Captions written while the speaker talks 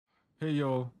Hey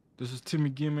yo, this is Timmy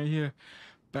Gamer here,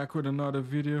 back with another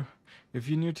video. If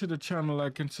you're new to the channel,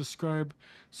 like and subscribe.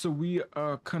 So we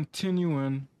are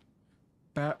continuing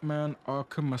Batman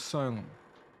Arkham Asylum.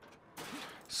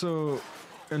 So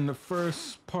in the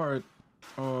first part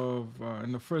of,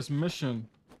 in the first mission,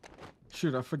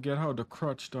 shoot, I forget how to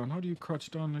crouch down. How do you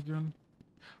crouch down again?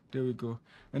 There we go.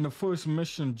 In the first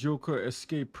mission, Joker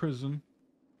escaped prison.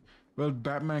 Well,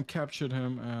 Batman captured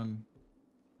him and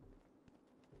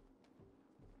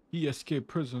he escaped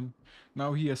prison.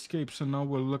 Now he escaped, so now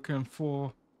we're looking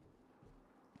for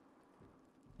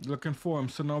him.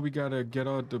 So now we gotta get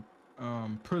out the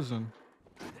prison.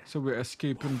 So we're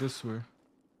escaping this way.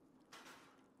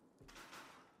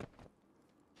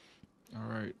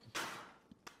 Alright.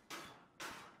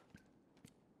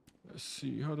 Let's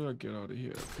see, how do I get out of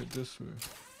here? Okay, this way.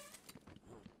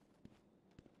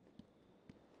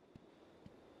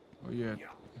 Oh yeah.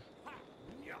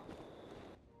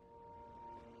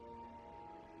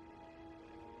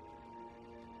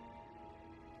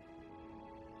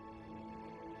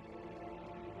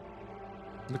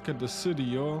 Look at the city,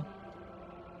 y'all.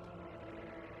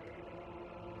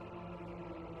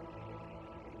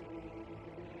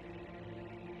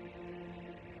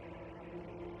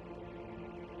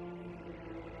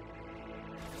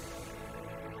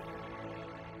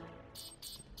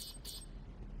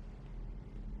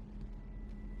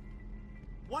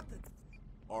 What the?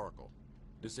 Oracle,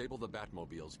 disable the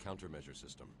Batmobile's countermeasure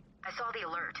system. I saw the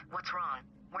alert. What's wrong?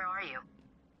 Where are you?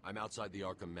 I'm outside the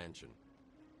Arkham mansion.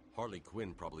 Harley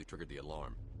Quinn probably triggered the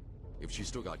alarm. If she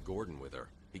still got Gordon with her,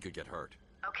 he could get hurt.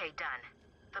 Okay, done.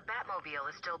 The Batmobile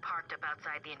is still parked up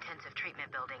outside the intensive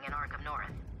treatment building in Arkham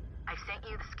North. I've sent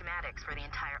you the schematics for the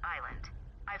entire island.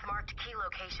 I've marked key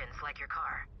locations like your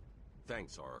car.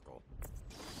 Thanks, Oracle.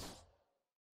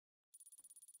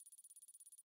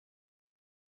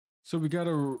 So we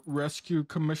gotta rescue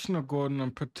Commissioner Gordon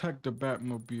and protect the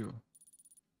Batmobile.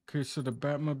 Okay, so the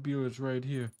Batmobile is right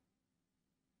here.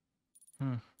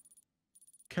 Huh.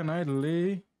 Can I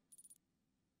lay?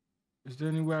 Is there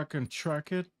any way I can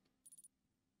track it?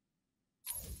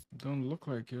 Don't look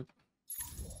like it.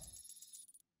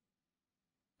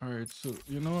 Alright, so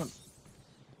you know what?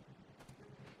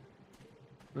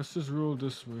 Let's just roll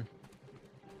this way.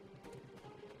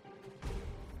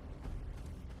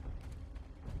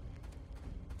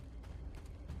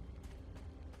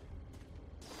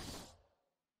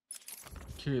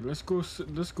 Okay, let's go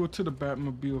to the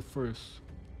Batmobile first.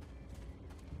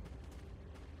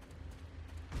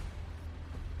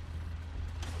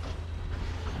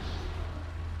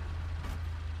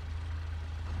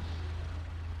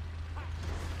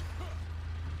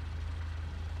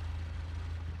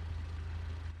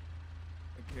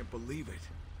 I can't believe it.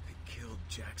 They killed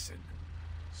Jackson.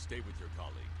 Stay with your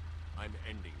colleague. I'm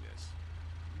ending this.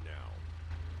 Now.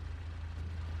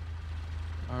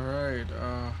 Alright,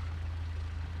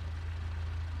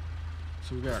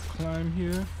 so we gotta climb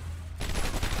here.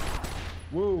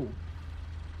 Whoa!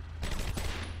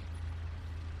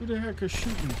 Who the heck is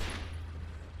shooting?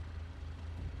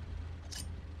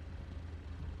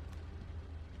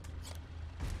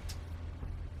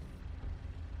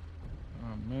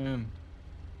 Oh man,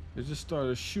 they just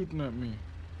started shooting at me.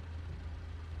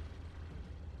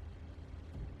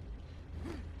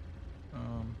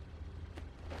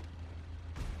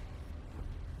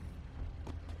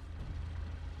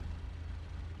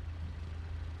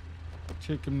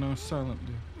 Take him down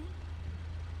silently.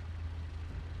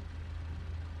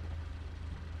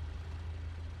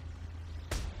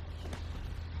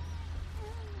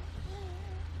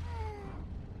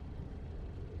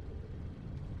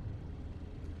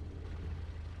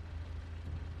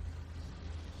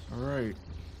 All right.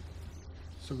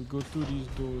 So we go through these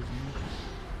doors.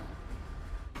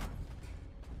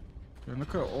 And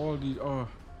look at all these. Oh,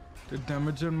 they're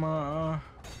damaging my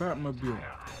Batmobile.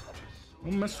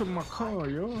 Don't mess with my car,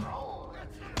 yo.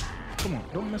 Come on,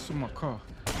 don't mess with my car.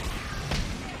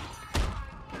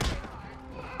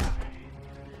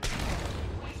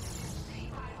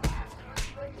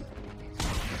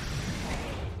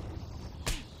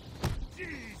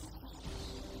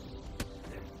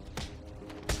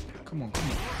 Come on,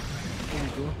 come on. There we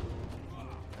go.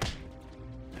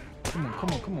 Come on,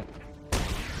 come on, come on.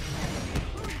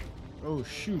 Oh,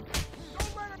 shoot.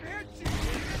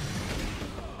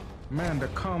 Man, the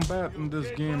combat in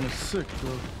this game is sick,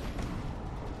 bro.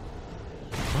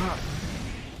 Wow.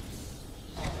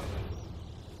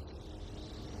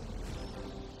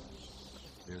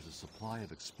 There's a supply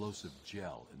of explosive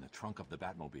gel in the trunk of the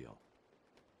Batmobile.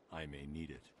 I may need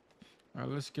it. All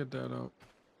right, let's get that out.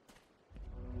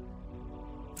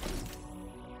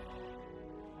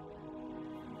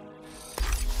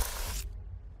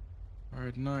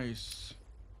 Alright, nice.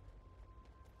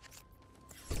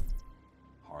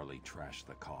 Harley trashed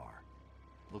the car.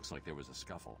 Looks like there was a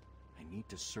scuffle. I need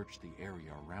to search the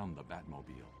area around the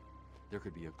Batmobile. There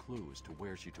could be a clue as to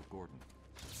where she took Gordon.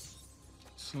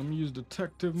 So let me use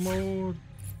detective mode.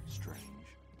 Strange.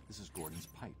 This is Gordon's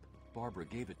pipe. Barbara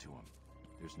gave it to him.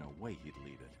 There's no way he'd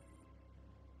leave it.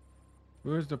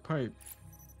 Where's the pipe?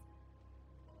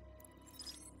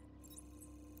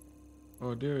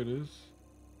 Oh, there it is.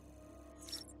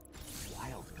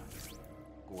 Wild country.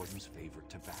 Gordon's favorite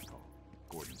tobacco.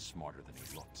 Gordon's smarter than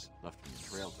he looks. Left me a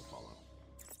trail to follow.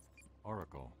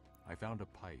 Oracle, I found a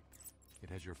pipe. It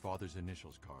has your father's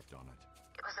initials carved on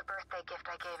it. It was a birthday gift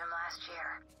I gave him last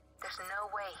year. There's no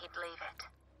way he'd leave it.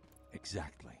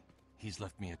 Exactly. He's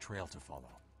left me a trail to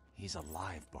follow. He's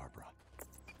alive, Barbara.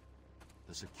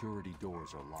 The security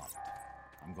doors are locked.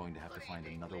 I'm going to have to find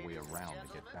another way around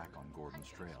to get back on Gordon's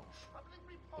trail.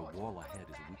 The wall ahead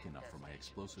is weak enough for my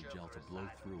explosive gel to blow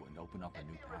through and open up a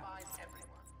new path.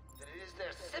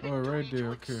 Oh, right there,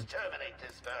 okay.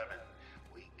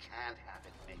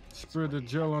 Spread the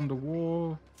gel on the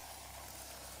wall.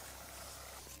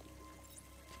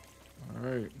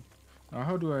 Alright. Now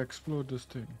how do I explode this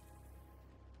thing?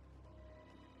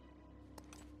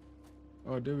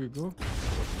 Oh, there we go.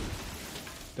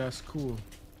 That's cool.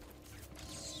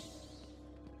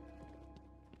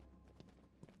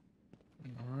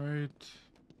 Alright.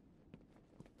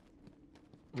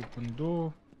 Open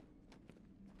door.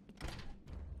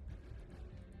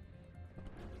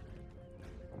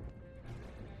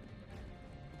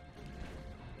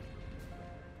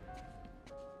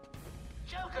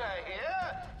 Joker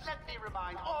here. Let me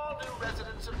remind all new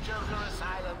residents of Joker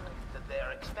Asylum that they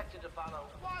are expected to follow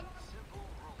one simple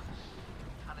rule.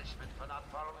 Punishment for not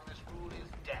following this rule is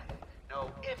death. No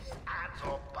ifs, ands,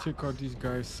 or buts. Check out these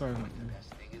guys silently. The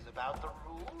best thing is about the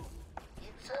rule,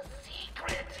 it's a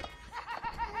secret.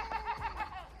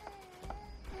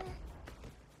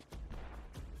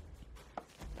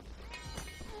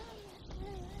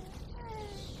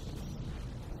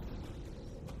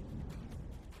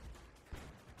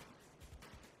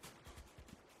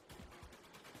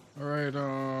 Alright,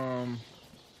 I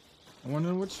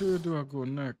wonder what should do I go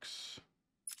next?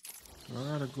 Do I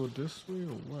gotta go this way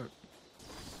or what?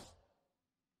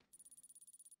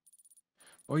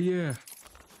 Oh yeah.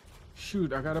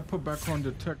 Shoot, I gotta put back on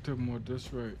detective mode,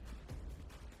 that's right.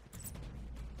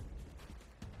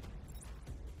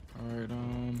 Alright,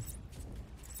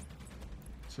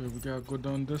 so we gotta go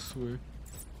down this way.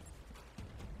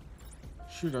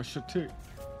 Shoot, I should take.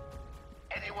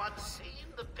 Anyone seen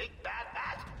the big bad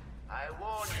bat? I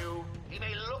warn you, he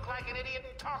may look like an idiot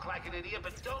and talk like an idiot,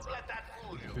 but don't let that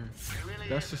fool you. Okay. He really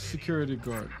That's is a an idiot. security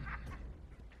guard.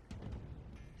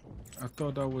 I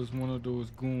thought that was one of those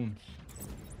goons.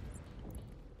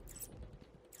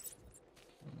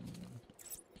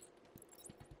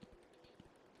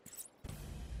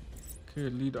 Okay,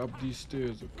 lead up these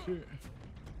stairs, okay.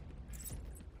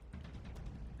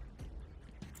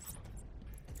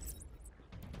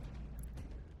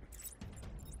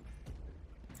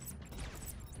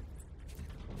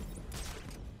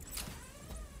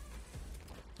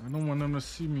 I don't want them to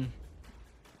see me.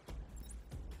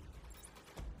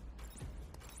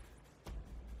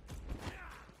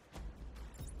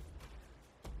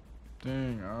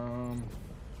 Dang,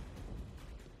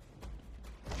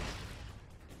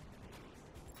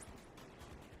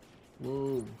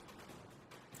 whoa.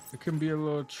 It can be a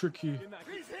little tricky.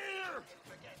 He's here!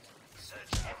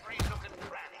 Search every nook and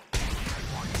cranny. I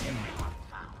want everyone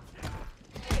found.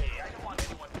 Hey, I don't want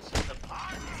anyone missing the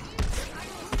party.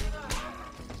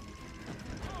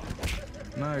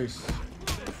 Nice.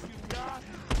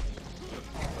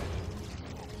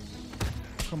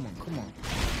 Come on, come on.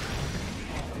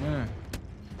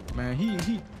 Man,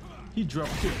 he drop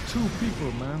kicked 2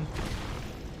 people, man.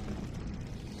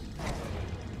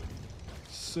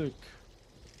 Sick.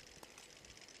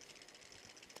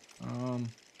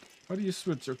 How do you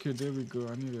switch? Okay, there we go.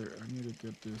 I need to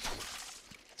get this.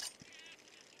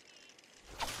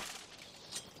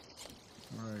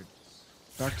 All right.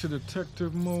 Back to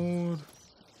detective mode.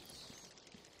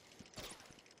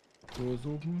 Doors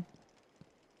open.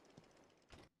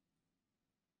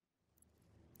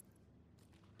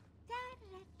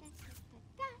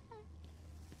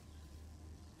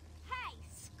 Hey,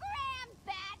 scram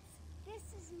bats! This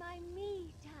is my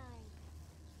me time.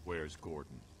 Where's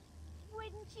Gordon?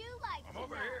 Wouldn't you like to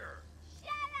over know? here.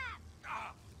 Shut up!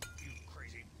 Ah, you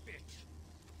crazy bitch.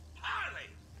 Harley!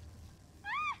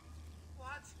 Ah!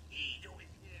 What's he doing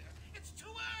here? It's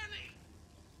too early.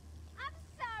 I'm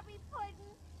sorry,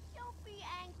 Puddin'. Don't be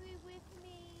angry with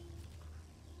me.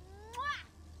 Mwah!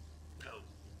 No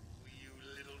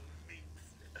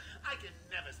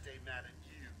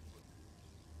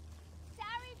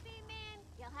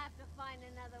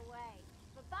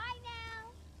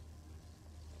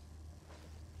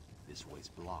This way's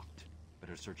blocked.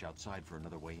 Better search outside for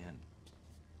another way in.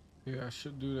 Yeah, I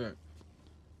should do that.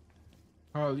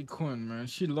 Harley Quinn, man.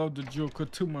 She loved the Joker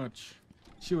too much.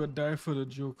 She would die for the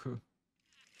Joker.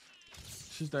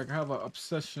 She's like have an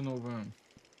obsession over him.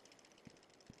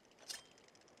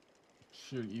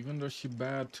 Shit, even though she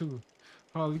bad too.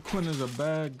 Harley Quinn is a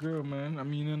bad girl, man. I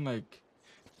mean, and like,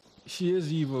 she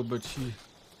is evil, but she's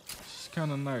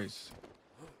kind of nice.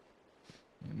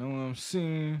 You know what I'm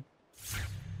saying?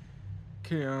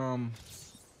 Okay,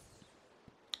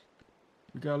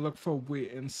 we gotta look for a way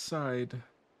inside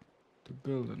the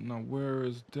building. Now, where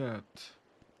is that?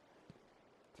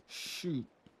 Shoot.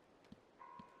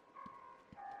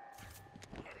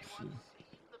 Anyone seen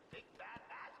the big bad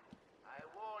hat? I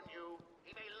warn you,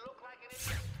 he may look like an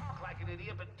idiot, talk like an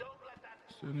idiot, but don't let that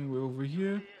So anyway, over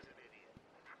here. He is an idiot.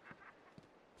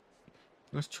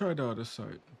 Let's try the other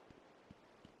side.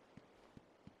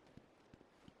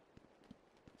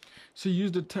 So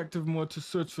use detective mode to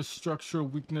search for structural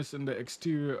weakness in the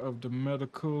exterior of the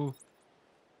medical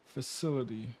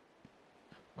facility.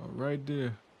 Right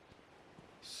there.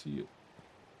 See it.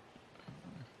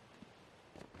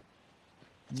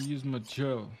 Let me use my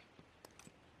gel.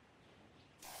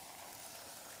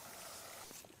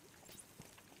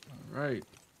 Alright.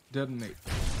 Detonate.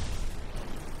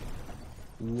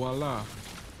 Voila.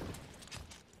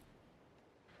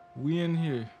 We in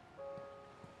here.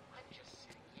 I'm just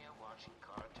sitting here watching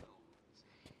cartoons.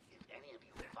 If any of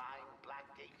you fine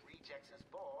Blackgate rejects is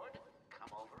bored,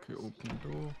 come over Okay, and open see. the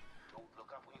door. Don't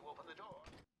look up when you open the door.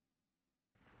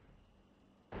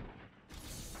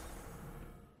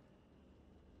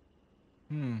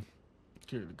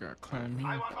 Okay, we gotta climb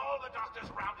I here. want all the doctors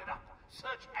rounded up.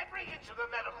 Search every inch of the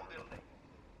medical building.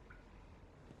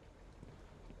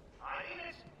 I mean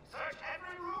it. Search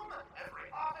every room,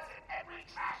 every office, and every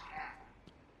trash can.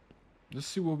 Let's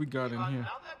see what we got in If here.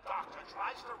 another doctor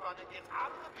tries to run and get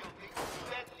out of the building,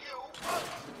 then you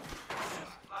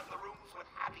just flood the rooms with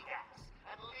happy gas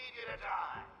and leave you to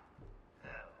die.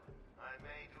 Hell, I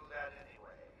may do that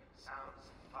anyway.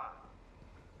 Sounds fun.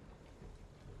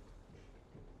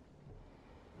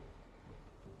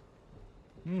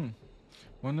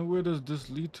 Wonder where does this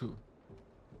lead to?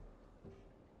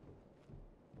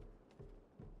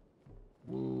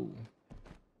 Whoa.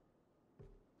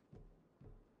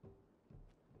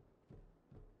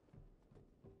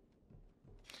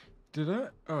 Did I?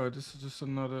 Oh, this is just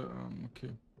another,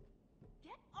 okay.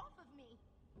 Get off of me.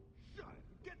 Shut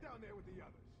it. Get down there with the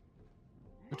others.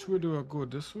 Which way do I go?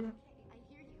 This way? Okay, I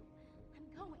hear you. I'm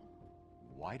going.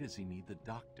 Why does he need the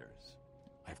doctors?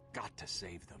 I've got to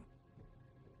save them.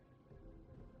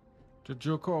 The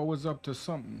Joker always up to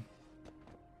something.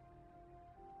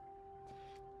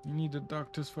 You need the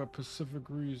doctors for a specific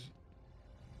reason.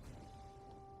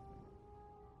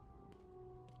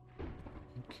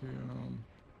 Okay,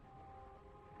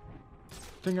 I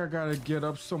think I gotta get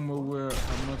up somewhere where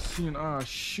I'm not seeing. Ah,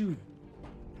 shoot.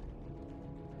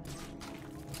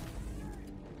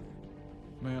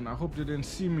 Man, I hope they didn't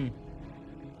see me.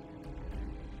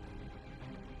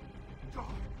 God,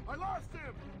 I lost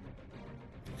him.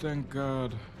 Thank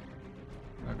God.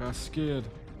 I got scared.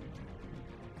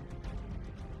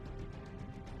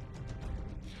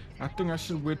 I think I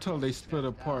should wait till they split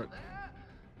apart. There?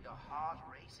 Your heart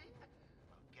racing?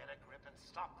 Well, get a grip and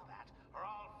stop that, or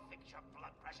I'll fix your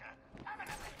blood pressure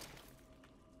permanently.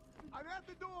 I'm at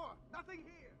the door. Nothing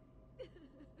here.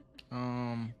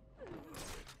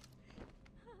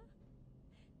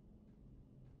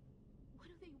 What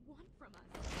do they want from us?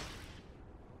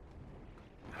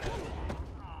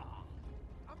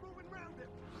 I'm moving round him.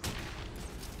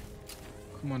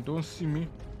 Come on, don't see me.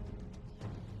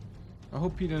 I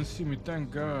hope he didn't see me.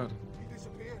 Thank God. He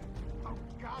disappeared. Oh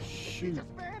God! Shoot. He just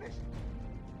vanished.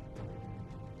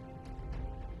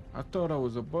 I thought I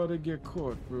was about to get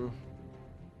caught, bro.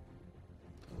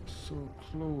 So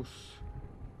close.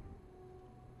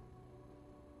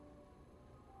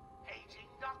 Paging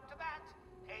Dr. Bat.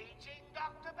 Paging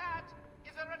Dr. Bat.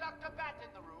 Is there a Dr. Bat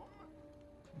in the room?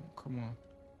 Come on.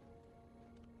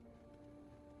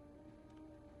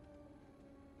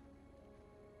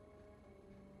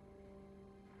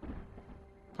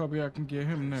 Probably I can get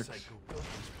him next. Psycho built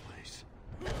this place.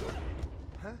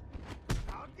 Huh?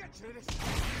 I'll get you this.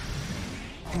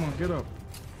 Come on, get up.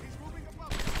 He's moving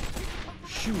above.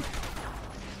 Shoot.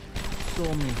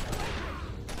 Saw me.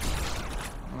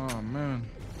 Oh, man.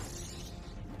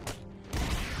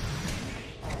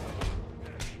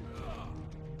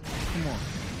 Come on.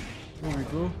 There we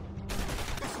go.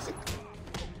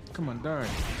 Come on, die.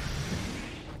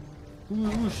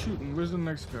 Who's shooting? Where's the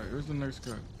next guy? Where's the next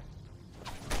guy?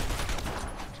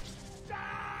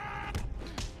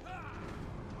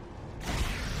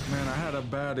 had a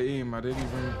bad aim. I didn't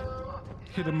even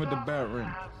hit him with the bat ring.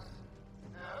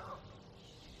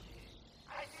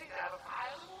 I see they have a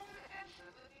pile of wounded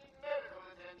henchmen that need medical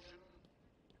attention.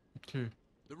 Okay.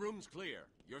 The room's clear.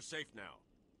 You're safe now.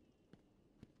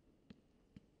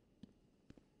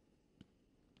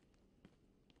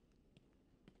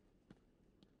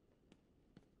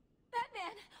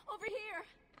 Batman! Over here!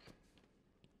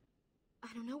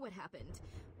 I don't know what happened.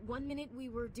 One minute we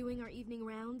were doing our evening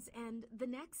rounds, and the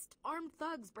next, armed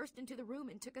thugs burst into the room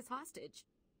and took us hostage.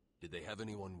 Did they have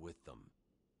anyone with them?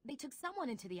 They took someone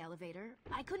into the elevator.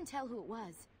 I couldn't tell who it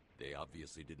was. They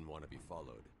obviously didn't want to be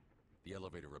followed. The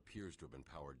elevator appears to have been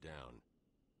powered down.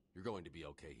 You're going to be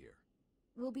okay here.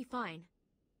 We'll be fine.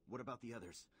 What about the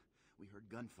others? We heard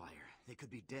gunfire. They could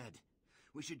be dead.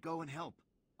 We should go and help.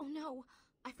 Oh no,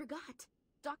 I forgot.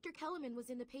 Dr. Kellerman was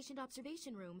in the patient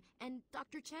observation room, and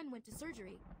Dr. Chen went to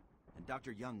surgery. And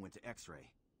Dr. Young went to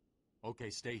X-ray. Okay,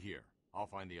 stay here. I'll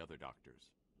find the other doctors.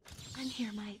 I'm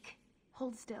here, Mike.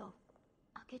 Hold still.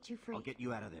 I'll get you free. I'll get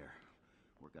you out of there.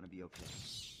 We're gonna be okay.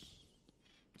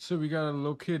 So we gotta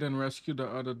locate and rescue the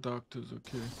other doctors,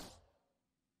 okay.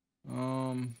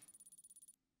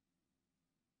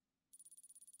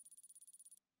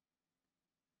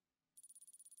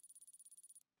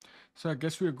 So I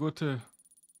guess we'll go to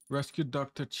rescue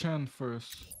Dr. Chen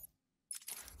first.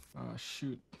 Ah,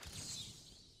 shoot.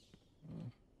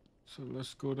 So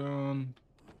let's go down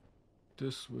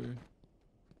this way.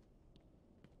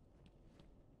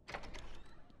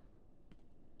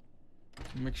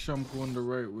 Make sure I'm going the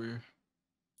right way.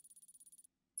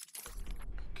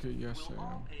 Okay, yes I am. Will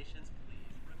all patients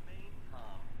please remain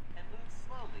calm and move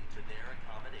slowly to their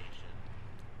accommodation?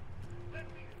 Let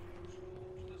me introduce you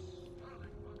to the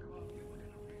sterling work of our human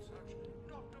research,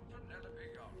 Dr. Penelope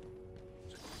Young.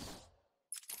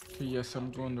 Okay, yes,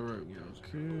 I'm going the right way.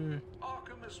 Okay.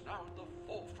 Arkham is now at the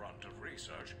forefront of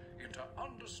research into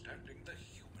understanding the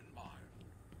human mind.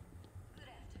 Good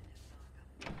afternoon,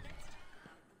 Arkham. Let's talk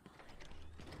about the mind.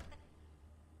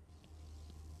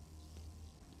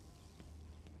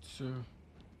 So,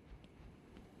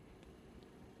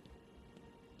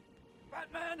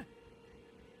 Batman!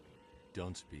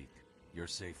 Don't speak. You're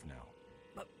safe now.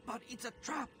 But it's a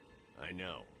trap! I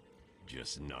know.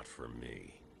 Just not for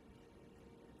me.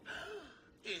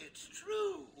 It's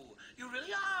true. You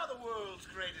really are the world's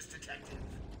greatest detective.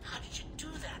 How did you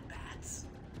do that, Bats?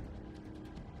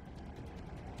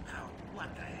 Oh,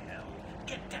 what the hell?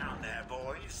 Get down there,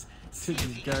 boys. take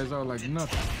these guys out like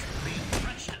nothing. Being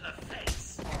punched in the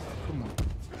face. Come on.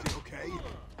 Is he okay?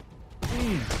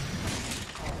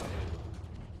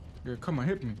 Yeah, come on,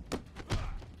 hit me.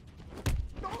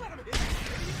 Don't let him hit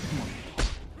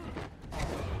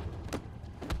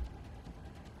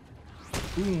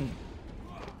you! Boom.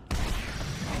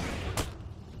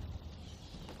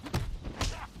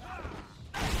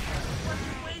 What are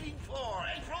you waiting for?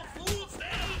 April Fool's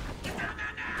Day? Get down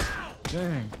there now!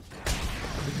 Dang.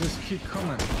 They just keep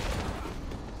coming.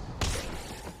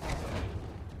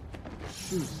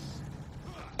 Shoot.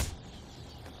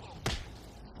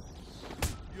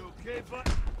 You okay, bud?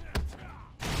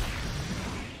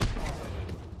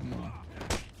 Come on.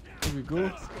 Here we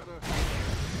go.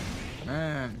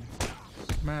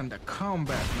 Man, the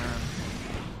combat,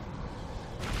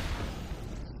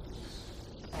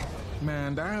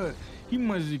 man, that he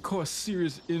must have caused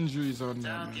serious injuries on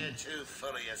that. Don't Man. get too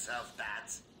full of yourself,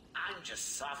 Bats. I'm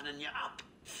just softening you up.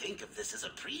 Think of this as a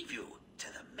preview to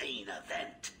the main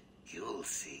event. You'll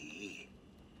see.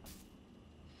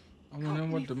 I wonder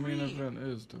what the main event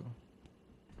is, though.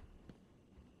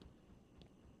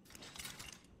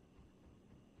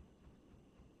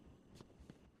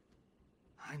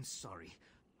 I'm sorry.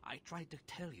 I tried to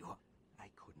tell you. I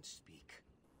couldn't speak.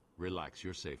 Relax,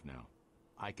 you're safe now.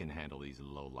 I can handle these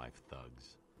low-life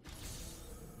thugs.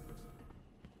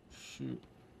 Shoot.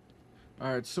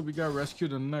 Alright, so we gotta rescue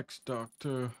the next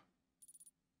doctor.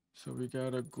 So we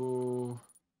gotta go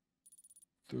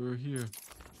through here.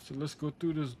 So let's go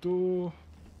through this door.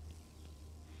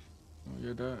 Oh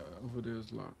yeah, that over there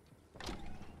is locked.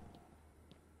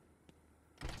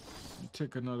 We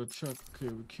take another check. Okay,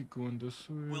 we keep going this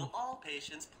way. Will all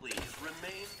patients please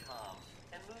remain calm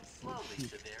and move slowly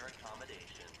to their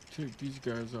accommodation? Take these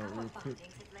guys out real quick.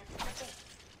 Findings have led to debates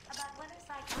about whether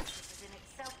psychosis is in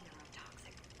itself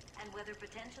neurotoxic, and whether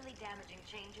potentially damaging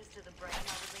changes to the brain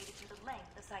are related to the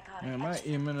length of psychotic Man, my episodes.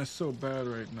 aiming is so bad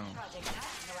right now. Project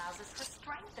Titan allows us to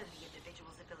strengthen the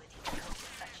individual's ability to cope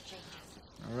with such changes.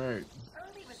 Alright.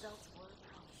 Early results were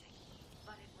promising,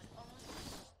 but it was only...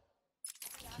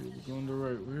 Okay, we're going the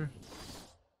right way.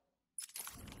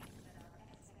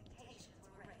 Expectations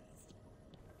were raised.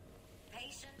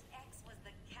 Patient X was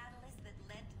the catalyst that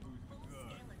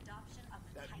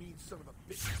mean son of a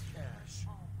bitch, Cash.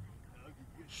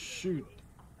 Shoot.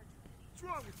 What's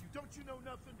wrong with you? Don't you know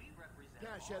nothing?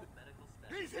 Cash had...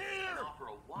 He's here!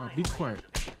 Oh, be quiet.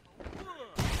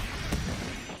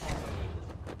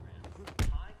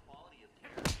 High quality of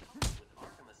care with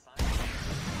Arkham Asylum.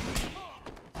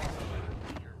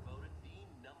 Here voted the #1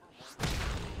 in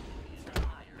the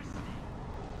entire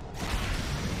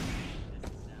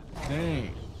state.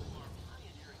 Dang.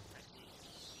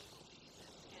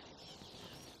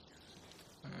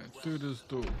 Alright, through this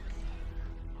door.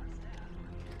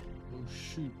 Oh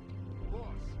shoot.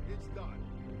 Boss, it's done.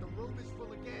 The room is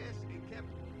full of gas and kept...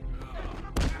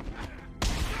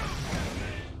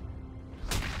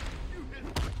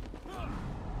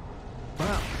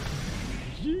 Wow.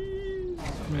 Jeez,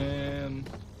 man.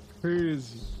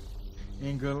 Crazy.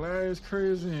 And Goliath's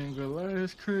crazy, and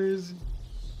Goliath's crazy.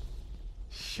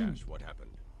 Shoot. Cash, what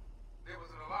happened? There was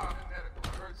an alarm in medical. I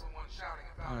heard someone shouting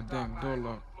and found Ah, a dang, doc door lying on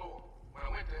locked. the floor. When I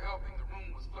went to help him, the room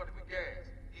was flooded with gas.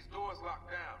 These doors locked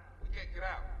down. We can't get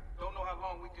out. Don't know how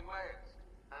long we can last.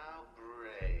 How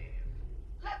brave.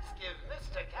 Let's give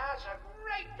Mr. Cash a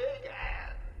great big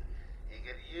hand. He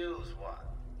could use one.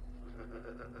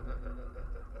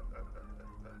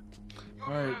 You're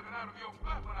Alright. driving out of your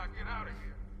butt when I get out of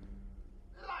here.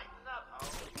 Lighten up,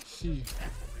 homie. See.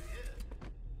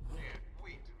 Can't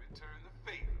wait to return the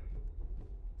favor.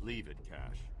 Leave it,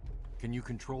 Cash. Can you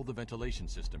control the ventilation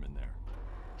system in there?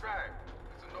 Try it.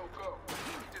 It's a no-go. We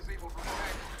disabled room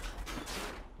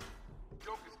access.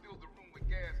 Joker's filled the room with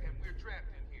gas and we're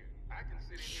trapped in here. I can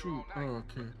sit in here Shoot. all night. Oh,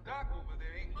 okay. The doc over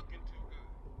there ain't looking too good.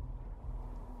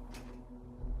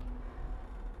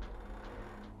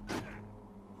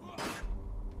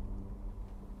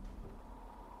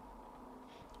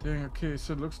 Dang, okay,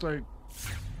 so it looks like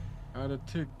I had to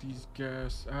take these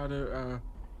gas. I had to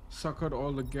suck out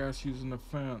all the gas using the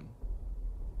fan.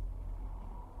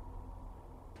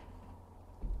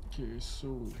 Okay,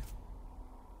 so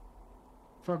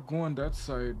if I go on that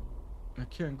side, I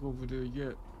can't go over there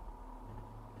yet.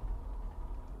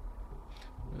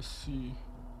 Let's see.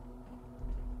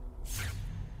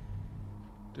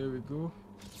 There we go.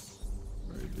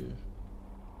 Right there.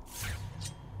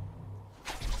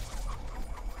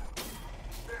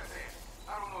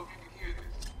 I don't know if you can hear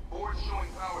this. Board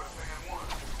showing power to fan 1.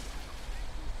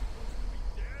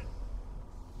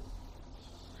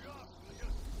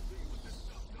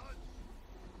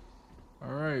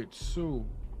 Alright, so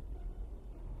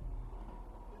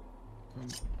let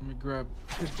me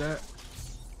hit that.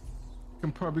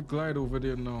 Can probably glide over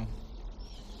there now.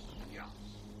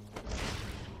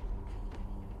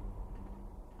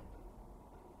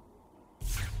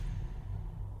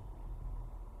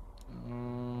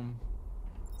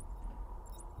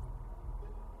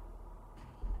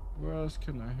 Where else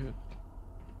can I hit?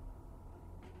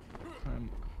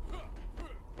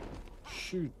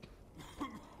 Shoot.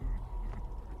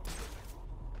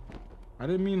 I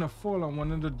didn't mean to fall. I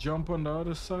wanted to jump on the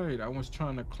other side. I was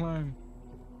trying to climb.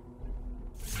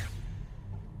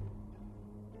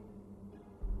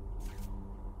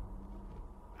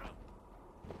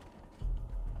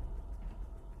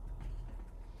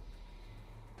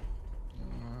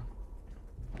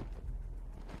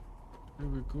 There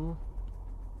we go.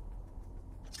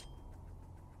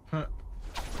 Huh.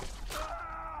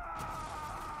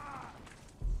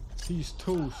 He's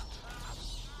toast.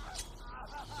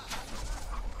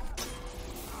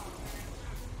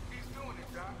 He's doing it,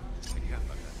 Doc. Yeah,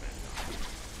 let that man die.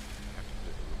 I have to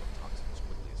clear the room of toxins as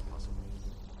quickly as possible.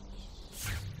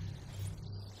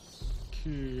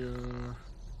 Okay,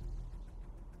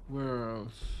 where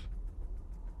else?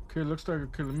 Okay, looks like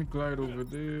okay, let me glide over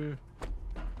there.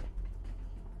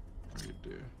 Right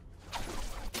there.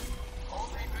 All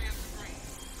 3 fans agree.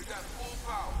 We got full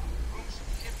power. Room should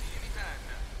be empty anytime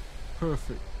now.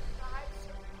 Perfect.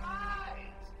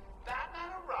 Surprise! Batman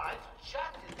arrives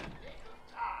just in the nick of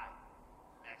time.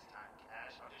 Next time,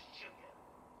 Cash, I'll just shoot him.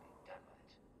 Be done with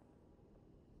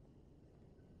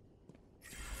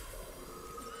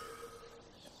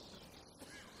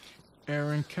it.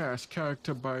 Aaron Cash,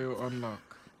 character bio unlock.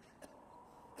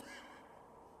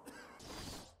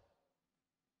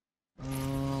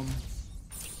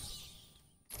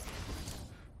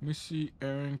 Let me see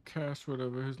Aaron Cash,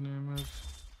 whatever his name is.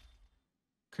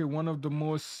 Okay, one of the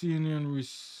most senior and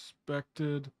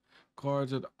respected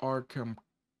guards at Arkham.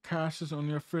 Cash is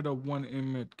only afraid of one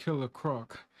inmate, Killer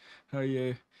Croc. Hell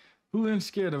yeah. Who ain't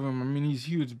scared of him? I mean, he's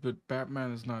huge, but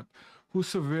Batman is not. Who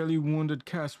severely wounded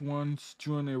Cash once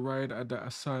during a riot at the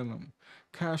asylum.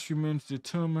 Cash remains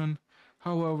determined,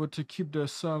 however, to keep the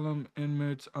asylum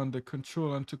inmates under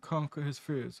control and to conquer his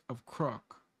fears of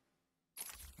Croc.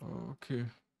 Oh, okay.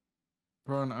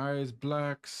 Brown eyes,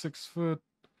 black, 6 foot,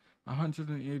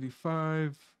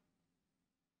 185.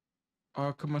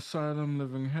 Arkham Asylum,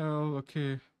 Living Hell.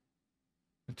 Okay.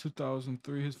 In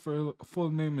 2003, his full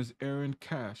name is Aaron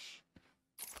Cash.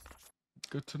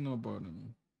 Good to know about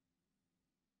him.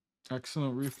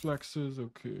 Excellent reflexes.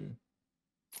 Okay.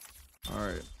 All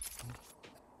right.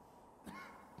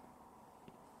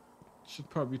 Should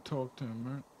probably talk to him,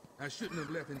 right? I shouldn't have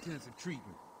left intensive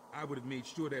treatment. I would have made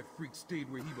sure that freak stayed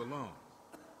where he belongs.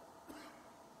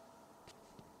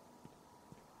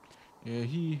 Yeah,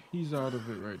 he's out of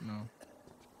it right now.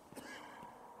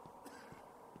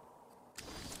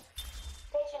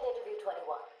 Patient interview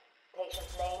 21.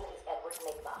 Patient's name is Edward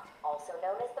Nigma, also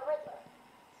known as the Riddler.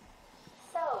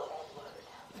 So, Edward,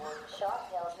 Warden Sharp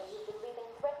tells me you've been leaving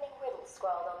threatening riddles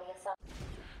scrawled on the inside.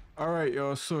 Alright,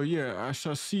 y'all. So, yeah, I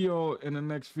shall see y'all in the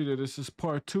next video. This is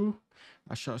part 2.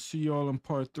 I shall see y'all in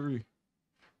part 3.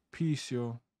 Peace,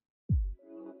 y'all.